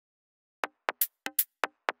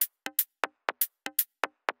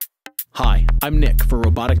I'm Nick for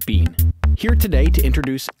Robotic Bean, here today to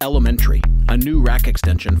introduce Elementary, a new rack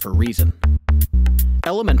extension for Reason.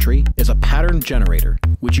 Elementary is a pattern generator,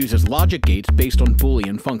 which uses logic gates based on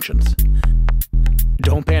Boolean functions.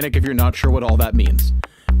 Don't panic if you're not sure what all that means.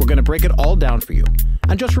 We're going to break it all down for you.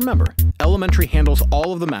 And just remember, Elementary handles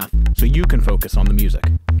all of the math, so you can focus on the music.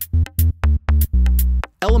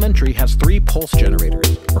 Elementary has 3 pulse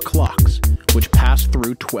generators, or clocks, which pass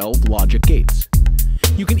through 12 logic gates.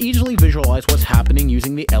 You can easily visualize what's happening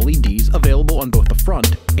using the LEDs available on both the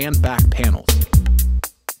front and back panels.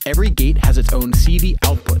 Every gate has its own CV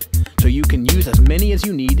output, so you can use as many as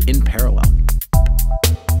you need in parallel.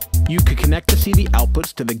 You could connect the CV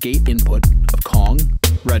outputs to the gate input of Kong,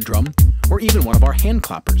 Red Drum, or even one of our hand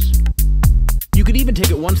clappers. You could even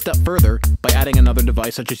take it one step further by adding another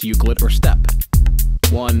device such as Euclid or Step.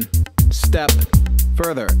 One step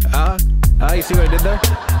further. You see what I did there?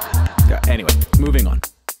 Anyway, moving on.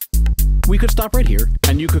 We could stop right here,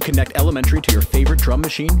 and you could connect Elementary to your favorite drum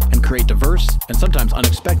machine and create diverse and sometimes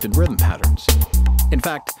unexpected rhythm patterns. In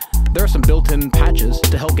fact, there are some built-in patches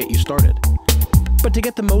to help get you started. But to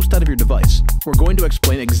get the most out of your device, we're going to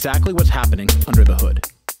explain exactly what's happening under the hood.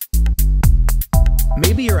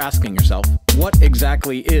 Maybe you're asking yourself, what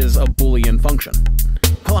exactly is a Boolean function?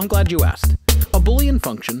 Well, I'm glad you asked. A Boolean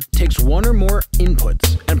function takes one or more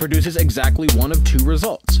inputs and produces exactly one of 2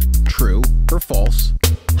 results, true or false,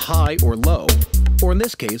 high or low, or in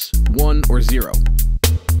this case, 1 or 0.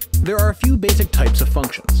 There are a few basic types of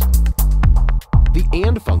functions. The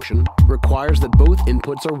AND function requires that both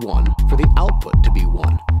inputs are 1 for the output to be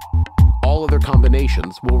 1. All other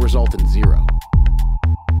combinations will result in 0.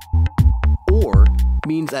 OR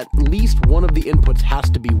means at least one of the inputs has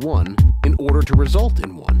to be 1 in order to result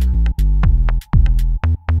in 1.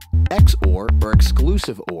 XOR, or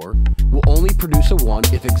exclusive OR, will only produce a 1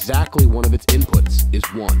 if exactly one of its inputs is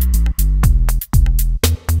 1.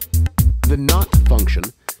 The NOT function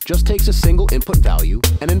just takes a single input value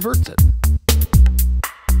and inverts it.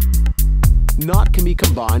 NOT can be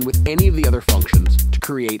combined with any of the other functions to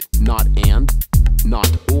create NOT AND, NOT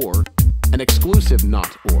OR, and exclusive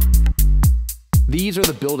NOT OR. These are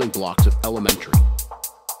the building blocks of Elementary.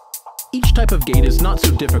 Each type of gate is not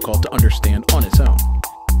so difficult to understand on its own.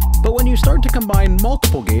 But when you start to combine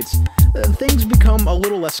multiple gates, things become a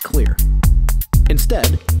little less clear.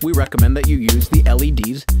 Instead, we recommend that you use the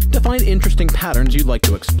LEDs to find interesting patterns you'd like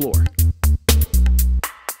to explore.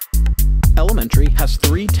 Elementary has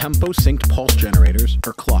 3 tempo-synced pulse generators,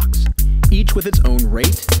 or clocks, each with its own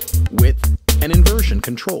rate, width, and inversion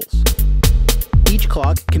controls. Each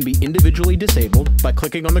clock can be individually disabled by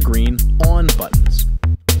clicking on the green ON buttons.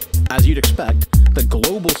 As you'd expect, the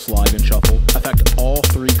global slide and shuffle affect all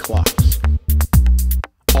 3 clocks.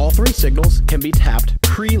 All 3 signals can be tapped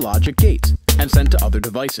pre-logic gates and sent to other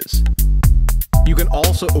devices. You can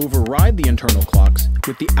also override the internal clocks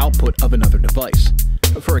with the output of another device.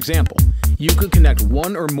 For example, you could connect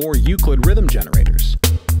 1 or more Euclid rhythm generators.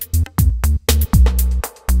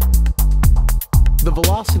 The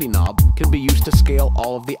velocity knob can be used to scale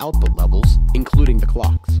all of the output levels, including the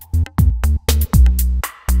clocks.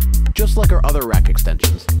 Just like our other rack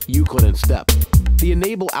extensions, Euclid and Step, the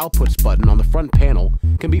Enable Outputs button on the front panel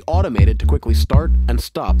can be automated to quickly start and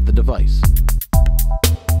stop the device.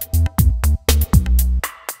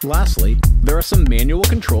 Lastly, there are some manual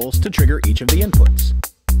controls to trigger each of the inputs.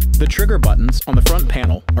 The trigger buttons on the front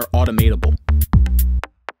panel are automatable.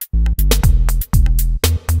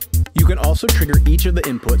 You can also trigger each of the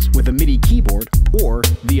inputs with a MIDI keyboard or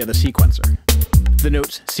via the sequencer. The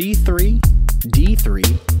notes C3,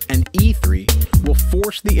 D3, and E3 will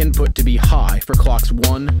force the input to be high for clocks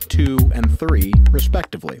 1, 2, and 3,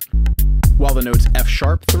 respectively, while the notes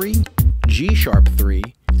F#3,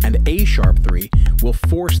 G#3, and A#3 will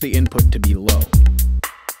force the input to be low.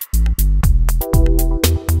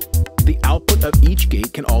 The output of each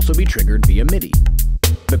gate can also be triggered via MIDI.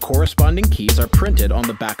 The corresponding keys are printed on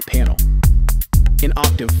the back panel. In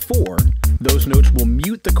octave 4, those notes will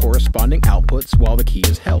mute the corresponding outputs while the key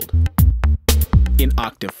is held. In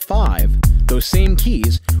octave 5, those same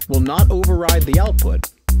keys will not override the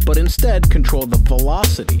output, but instead control the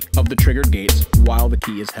velocity of the triggered gates while the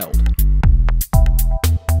key is held.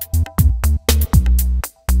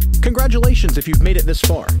 Congratulations if you've made it this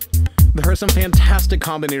far. There are some fantastic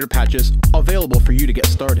Combinator patches available for you to get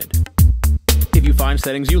started. If you find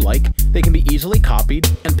settings you like, they can be easily copied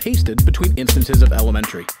and pasted between instances of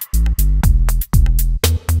Elementary.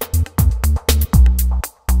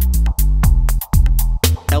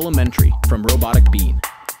 Elementary from Robotic Bean,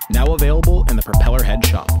 now available in the Propeller Head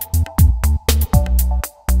shop.